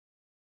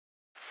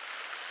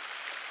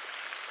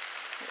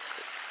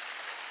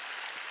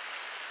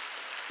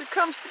Here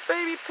comes the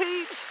baby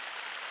Peeps.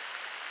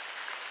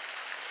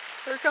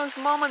 Here comes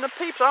Mama and the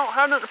Peeps. I don't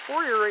have nothing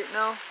for you right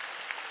now.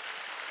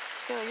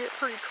 It's gonna get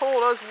pretty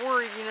cold. I was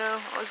worried, you know.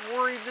 I was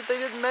worried that they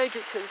didn't make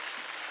it because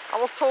I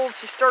was told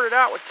she started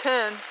out with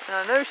 10, and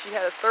I know she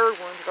had a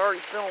third one because I already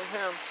filmed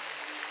him.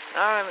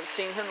 And I haven't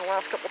seen him the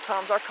last couple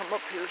times I come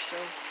up here, so.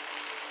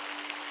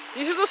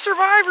 These are the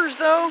survivors,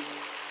 though.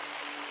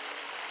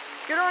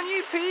 Good on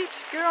you,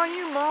 Peeps. Good on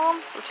you,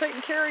 Mom, for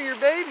taking care of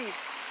your babies.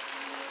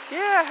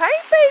 Yeah, hey,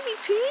 baby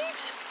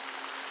Peeps.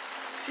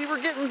 See,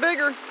 we're getting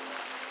bigger.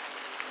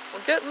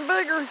 We're getting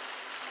bigger.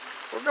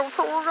 We're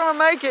gonna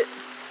make it.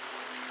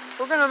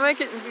 We're gonna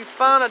make it and be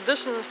fine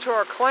additions to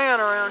our clan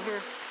around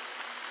here.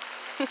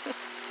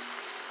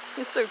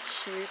 It's so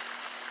cute.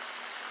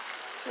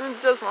 And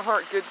it does my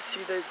heart good to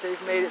see that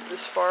they've made it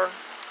this far.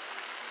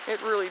 It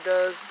really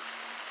does.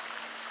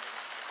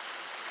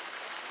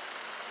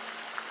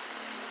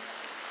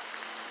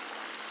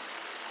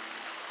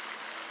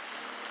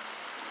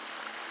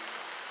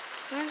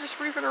 And they're just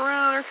reefing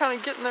around. They're kind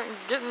of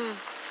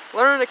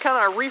learning to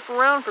kind of reef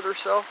around for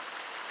themselves.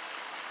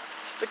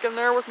 Sticking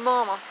there with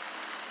Mama.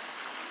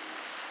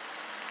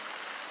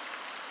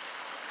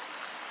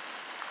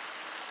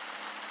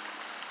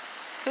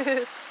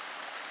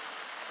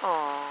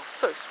 Aw,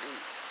 so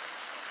sweet.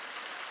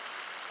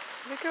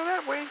 They go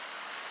that way.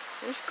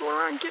 They just go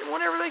around getting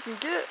whatever they can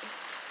get.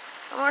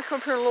 I might come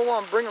up here in a little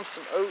while and bring them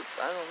some oats.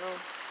 I don't know.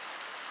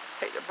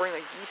 Hate to bring the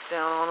geese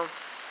down on them.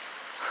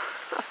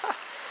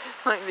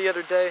 Like the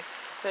other day.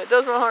 And it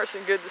does my heart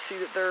some good to see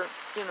that they're,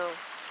 you know,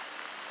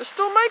 they're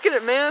still making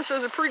it, man. So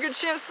there's a pretty good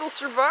chance they'll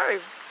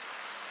survive.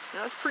 You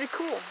know, that's pretty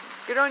cool.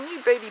 Good on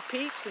you, baby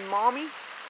Peeps and Mommy.